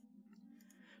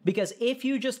 Because if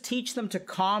you just teach them to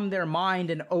calm their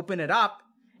mind and open it up,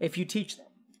 if you teach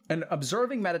an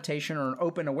observing meditation or an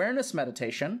open awareness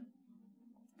meditation,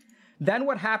 then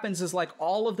what happens is like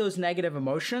all of those negative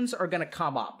emotions are going to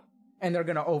come up and they're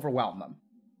going to overwhelm them.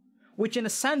 Which in a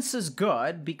sense is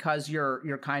good because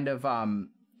you're kind of,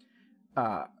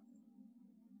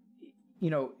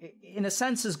 in a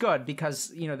sense is good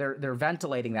because, they're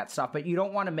ventilating that stuff, but you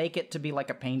don't want to make it to be like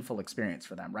a painful experience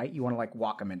for them, right? You want to like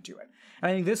walk them into it.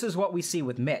 And I think this is what we see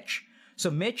with Mitch.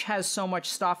 So Mitch has so much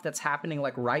stuff that's happening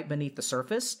like right beneath the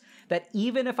surface that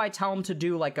even if I tell him to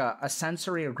do like a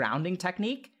sensory or grounding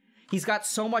technique, he's got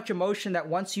so much emotion that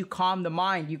once you calm the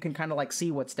mind, you can kind of like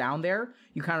see what's down there.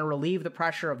 You kind of relieve the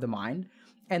pressure of the mind,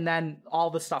 and then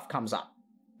all the stuff comes up,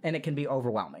 and it can be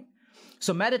overwhelming.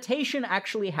 So meditation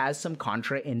actually has some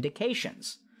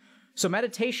contraindications. So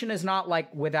meditation is not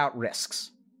like without risks.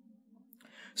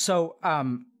 So,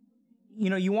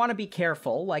 you want to be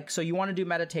careful. Like, so you want to do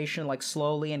meditation like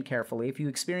slowly and carefully. If you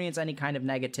experience any kind of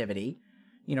negativity,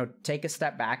 take a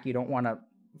step back. You don't want to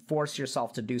force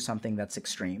yourself to do something that's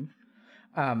extreme.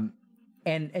 And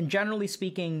generally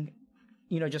speaking,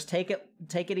 just take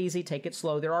it easy, take it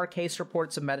slow. There are case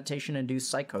reports of meditation-induced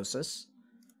psychosis.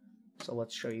 So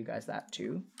let's show you guys that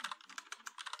too.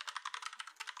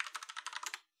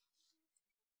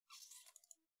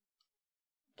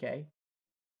 Okay.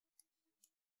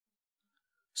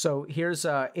 So here's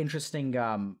an interesting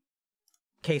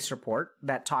case report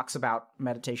that talks about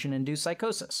meditation-induced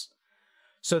psychosis.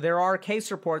 So there are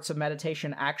case reports of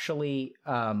meditation actually,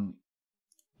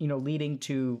 leading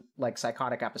to like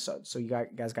psychotic episodes. So you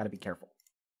guys got to be careful.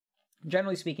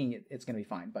 Generally speaking, it's going to be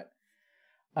fine. But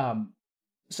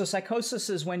so psychosis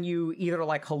is when you either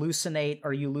like hallucinate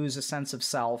or you lose a sense of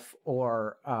self,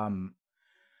 or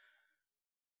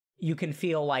you can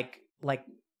feel like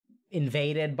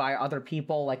invaded by other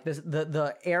people. Like this,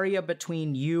 the area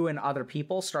between you and other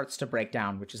people starts to break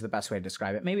down, which is the best way to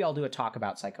describe it. Maybe I'll do a talk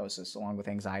about psychosis along with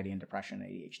anxiety and depression,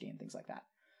 ADHD and things like that.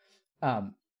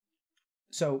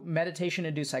 So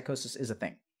meditation-induced psychosis is a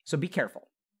thing. So be careful,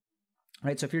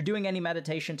 right? So if you're doing any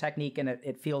meditation technique and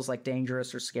it feels like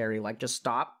dangerous or scary, like just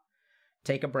stop,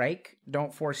 take a break,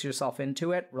 don't force yourself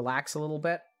into it, relax a little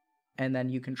bit, and then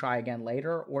you can try again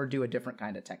later or do a different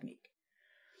kind of technique.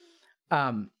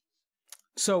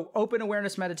 So open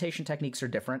awareness meditation techniques are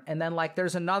different. And then like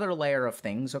there's another layer of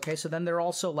things. Okay. So then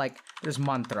there's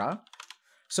mantra.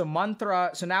 So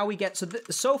mantra. So now we get,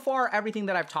 so far everything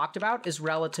that I've talked about is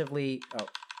relatively,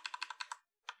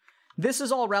 this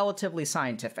is all relatively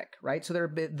scientific, right? So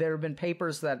there have been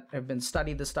papers that have been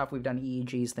studied this stuff. We've done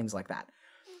EEGs, things like that.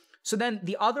 So then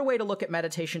the other way to look at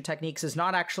meditation techniques is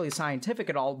not actually scientific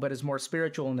at all, but is more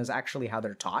spiritual and is actually how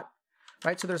they're taught,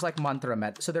 right? So there's like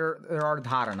mantra so there are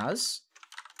dharanas,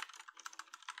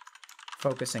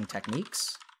 focusing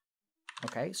techniques.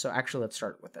 Okay, so actually let's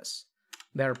start with this.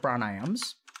 There are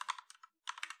pranayams.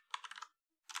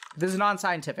 This is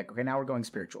non-scientific. Okay, now we're going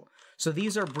spiritual. So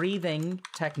these are breathing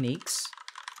techniques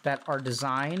that are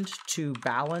designed to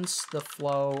balance the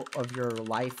flow of your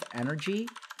life energy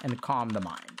and calm the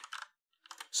mind.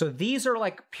 So these are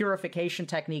like purification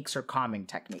techniques or calming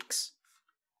techniques.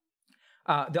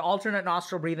 The alternate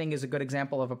nostril breathing is a good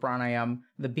example of a pranayam.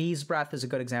 The bee's breath is a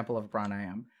good example of a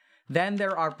pranayam. Then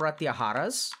there are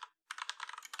pratyaharas,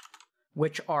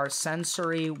 which are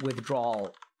sensory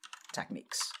withdrawal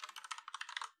techniques.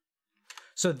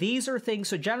 So these are things,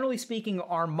 so generally speaking,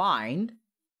 our mind,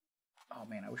 oh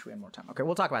man, I wish we had more time. Okay,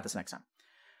 we'll talk about this next time.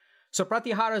 So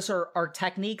pratyaharas are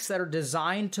techniques that are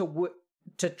designed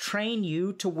to train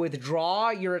you to withdraw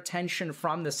your attention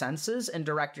from the senses and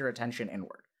direct your attention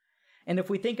inward. And if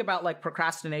we think about like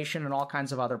procrastination and all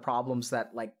kinds of other problems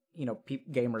that like,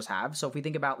 gamers have. So if we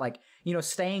think about like,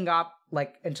 staying up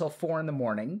like until 4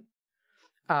 a.m,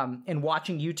 and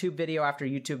watching YouTube video after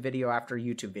YouTube video after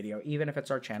YouTube video, even if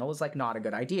it's our channel, is like not a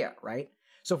good idea, right?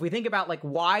 So if we think about like,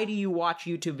 why do you watch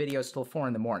YouTube videos till 4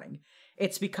 a.m,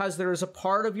 it's because there is a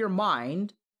part of your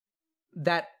mind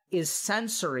that is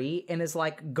sensory and is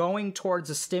like going towards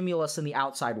a stimulus in the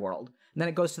outside world. And then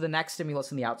it goes to the next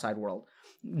stimulus in the outside world,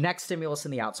 next stimulus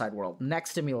in the outside world,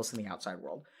 next stimulus in the outside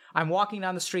world. I'm walking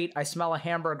down the street, I smell a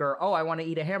hamburger. Oh, I want to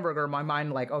eat a hamburger. My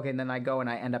mind like, okay, and then I go and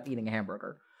I end up eating a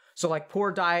hamburger. So like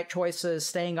poor diet choices,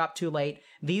 staying up too late,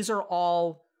 these are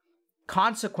all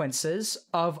consequences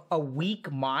of a weak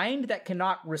mind that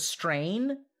cannot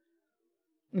restrain.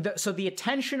 So the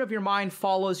attention of your mind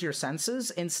follows your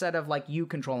senses instead of like you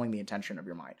controlling the attention of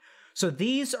your mind. So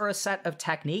these are a set of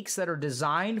techniques that are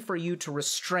designed for you to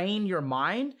restrain your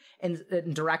mind and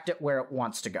direct it where it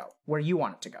wants to go, where you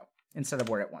want it to go, instead of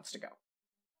where it wants to go.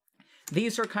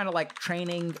 These are kind of like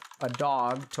training a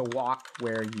dog to walk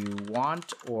where you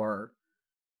want, or,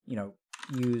 you know,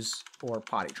 use or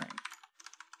potty train.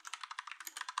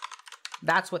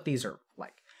 That's what these are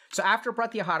like. So after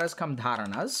pratyaharas come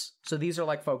dharanas. So these are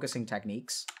like focusing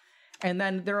techniques. And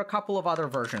then there are a couple of other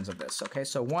versions of this, okay?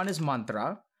 So one is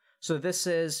mantra. So this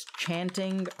is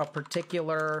chanting a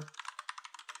particular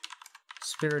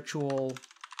spiritual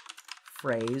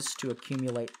phrase to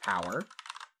accumulate power.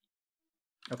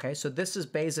 Okay, so this is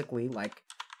basically like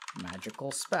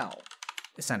magical spell,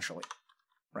 essentially,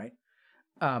 right?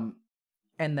 And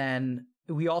then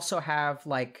we also have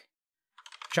like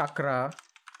chakra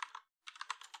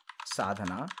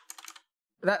sadhana.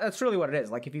 That's really what it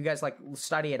is. Like if you guys like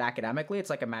study it academically, it's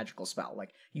like a magical spell.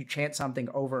 Like you chant something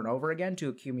over and over again to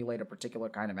accumulate a particular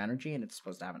kind of energy, and it's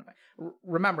supposed to have an effect.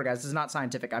 Remember, guys, this is not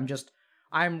scientific.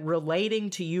 I'm relating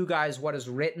to you guys what is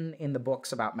written in the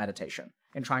books about meditation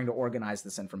and trying to organize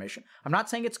this information. I'm not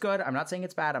saying it's good. I'm not saying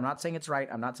it's bad. I'm not saying it's right.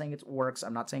 I'm not saying it works.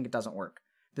 I'm not saying it doesn't work.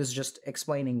 This is just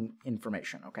explaining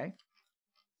information, okay?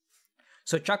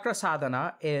 So chakra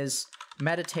sadhana is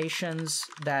meditations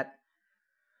that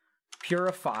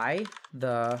purify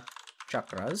the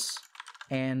chakras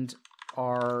and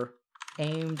are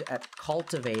aimed at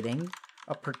cultivating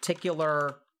a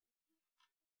particular...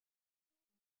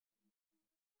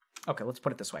 Okay, let's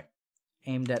put it this way.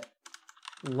 Aimed at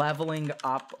leveling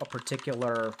up a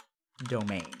particular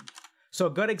domain. So a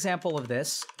good example of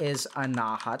this is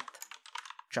Anahat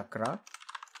chakra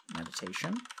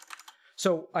meditation.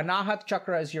 So Anahat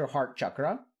chakra is your heart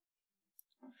chakra.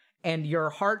 And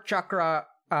your heart chakra,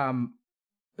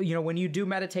 you know, when you do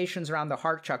meditations around the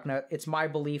heart chakra, it's my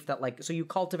belief that like, so you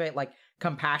cultivate like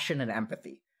compassion and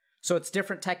empathy. So it's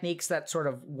different techniques that sort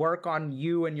of work on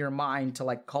you and your mind to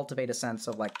like cultivate a sense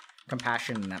of like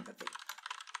compassion and empathy.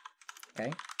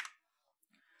 Okay?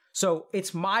 So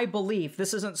it's my belief,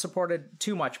 this isn't supported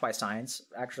too much by science,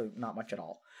 actually not much at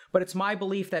all, but it's my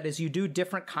belief that as you do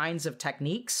different kinds of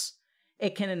techniques,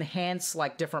 it can enhance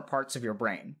like different parts of your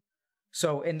brain.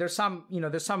 So, and there's some, you know,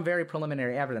 there's some very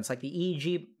preliminary evidence, like the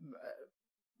EEG,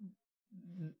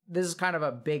 this is kind of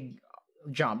a big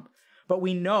jump, but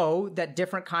we know that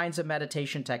different kinds of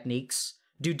meditation techniques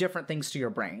do different things to your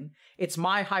brain. It's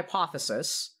my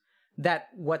hypothesis that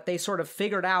what they sort of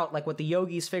figured out, like what the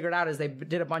yogis figured out is they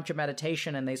did a bunch of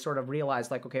meditation and they sort of realized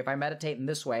like, okay, if I meditate in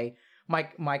this way,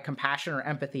 my compassion or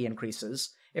empathy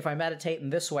increases. If I meditate in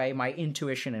this way, my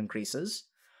intuition increases.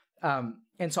 And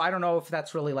so I don't know if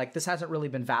that's really like, this hasn't really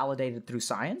been validated through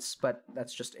science, but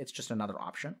it's just another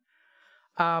option.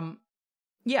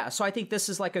 Yeah, so I think this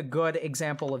is like a good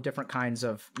example of different kinds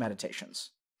of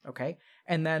meditations. Okay.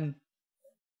 And then,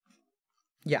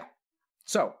 yeah.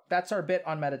 So that's our bit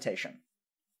on meditation.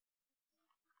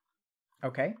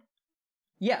 Okay.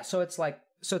 Yeah. So it's like,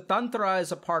 so tantra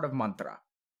is a part of mantra.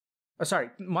 Oh, sorry.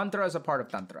 Mantra is a part of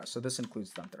tantra. So this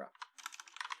includes tantra.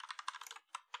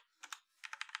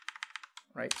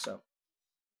 Right. So,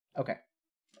 okay.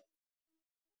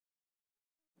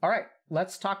 All right.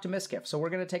 Let's talk to Miskiff. So we're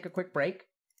going to take a quick break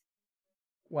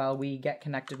while we get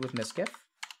connected with Miskiff.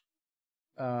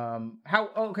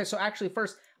 Okay. So actually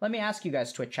first, let me ask you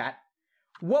guys, Twitch chat.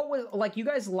 What was, like, you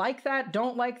guys like that?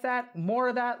 Don't like that? More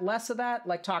of that? Less of that?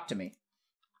 Like, talk to me.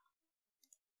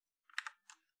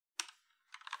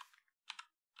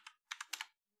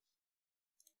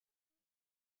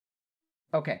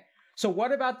 Okay. So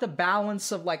what about the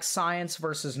balance of, like, science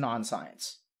versus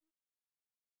non-science?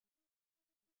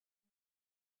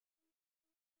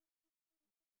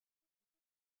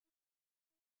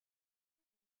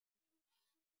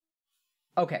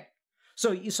 Okay.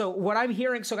 So what I'm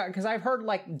hearing, so because I've heard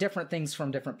like different things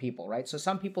from different people, right? So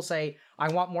some people say,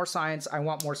 I want more science, I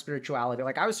want more spirituality.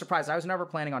 Like I was surprised, I was never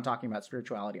planning on talking about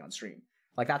spirituality on stream.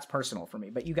 Like that's personal for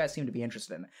me, but you guys seem to be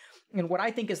interested in it. And what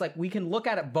I think is like, we can look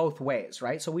at it both ways,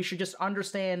 right? So we should just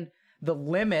understand the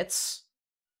limits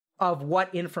of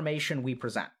what information we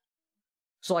present.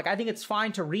 So like, I think it's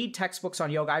fine to read textbooks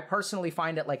on yoga. I personally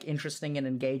find it like interesting and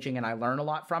engaging and I learn a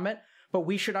lot from it. but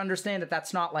we should understand that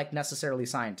that's not like necessarily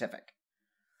scientific.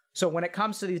 So when it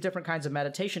comes to these different kinds of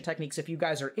meditation techniques, if you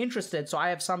guys are interested, so I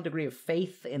have some degree of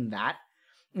faith in that.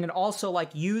 And also like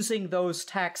using those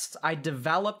texts, I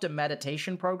developed a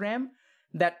meditation program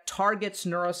that targets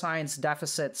neuroscience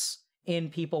deficits in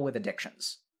people with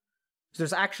addictions. So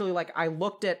there's actually like, I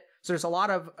looked at, so there's a lot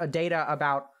of data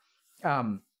about,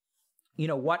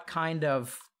 what kind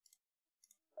of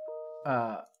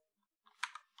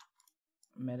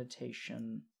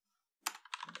meditation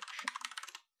addiction.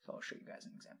 So I'll show you guys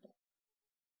an example.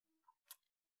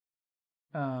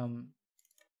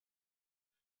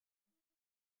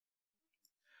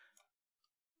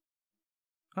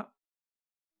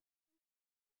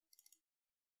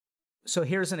 So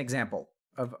here's an example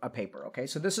of a paper, okay?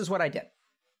 So this is what I did.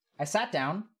 I sat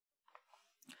down,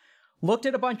 looked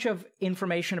at a bunch of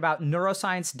information about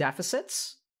neuroscience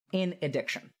deficits in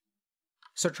addiction.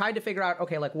 So tried to figure out,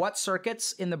 okay, like what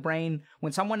circuits in the brain,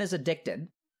 when someone is addicted,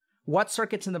 what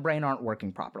circuits in the brain aren't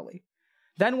working properly.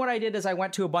 Then what I did is I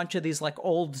went to a bunch of these like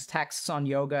old texts on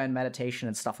yoga and meditation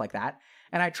and stuff like that,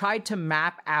 and I tried to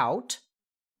map out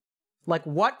like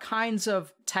what kinds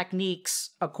of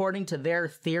techniques, according to their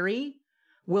theory,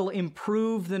 will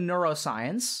improve the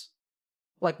neuroscience,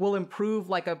 like will improve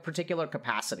like a particular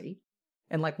capacity,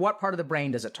 and like what part of the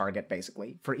brain does it target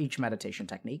basically for each meditation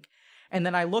technique. And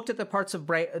then I looked at the parts of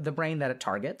the brain that it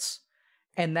targets,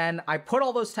 and then I put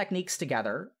all those techniques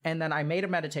together, and then I made a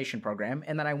meditation program,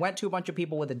 and then I went to a bunch of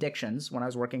people with addictions when I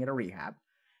was working at a rehab,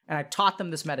 and I taught them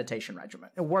this meditation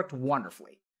regimen. It worked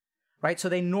wonderfully, right? So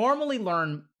they normally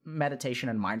learn meditation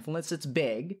and mindfulness. It's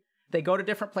big. They go to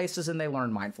different places and they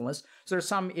learn mindfulness. So there's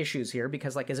some issues here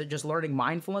because like, is it just learning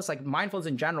mindfulness? Like mindfulness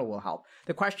in general will help.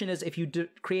 The question is, if you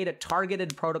create a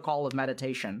targeted protocol of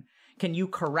meditation, can you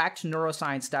correct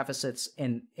neuroscience deficits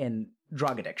in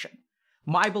drug addiction?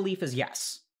 My belief is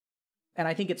yes. And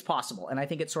I think it's possible. And I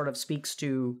think it sort of speaks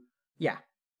to, yeah,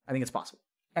 I think it's possible.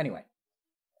 Anyway.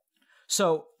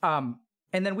 So, and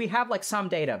then we have like some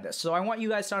data of this. So I want you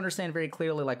guys to understand very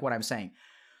clearly like what I'm saying.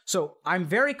 So I'm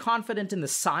very confident in the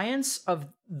science of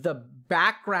the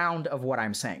background of what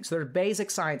I'm saying. So there are basic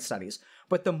science studies,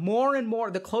 but the more and more,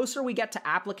 the closer we get to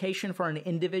application for an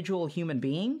individual human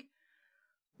being,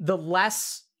 the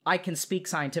less I can speak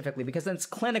scientifically, because then it's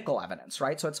clinical evidence,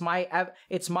 right? So it's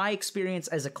my experience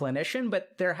as a clinician,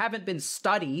 but there haven't been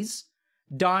studies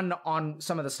done on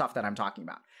some of the stuff that I'm talking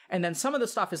about. And then some of the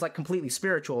stuff is like completely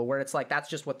spiritual, where it's like, that's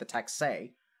just what the texts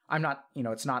say. I'm not,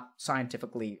 it's not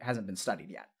scientifically, hasn't been studied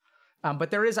yet.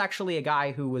 But there is actually a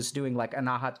guy who was doing like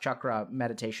Anahat Chakra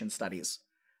meditation studies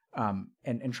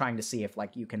and trying to see if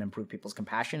like you can improve people's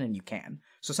compassion, and you can.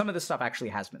 So some of this stuff actually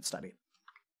has been studied.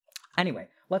 Anyway,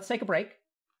 let's take a break.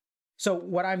 So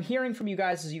what I'm hearing from you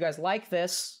guys is you guys like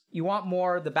this. You want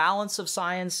more. The balance of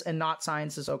science and not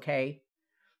science is okay.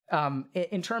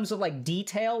 In terms of like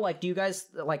detail, like do you guys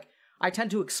like, I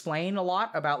tend to explain a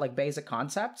lot about like basic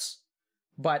concepts,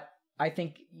 but I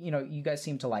think, you guys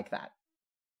seem to like that.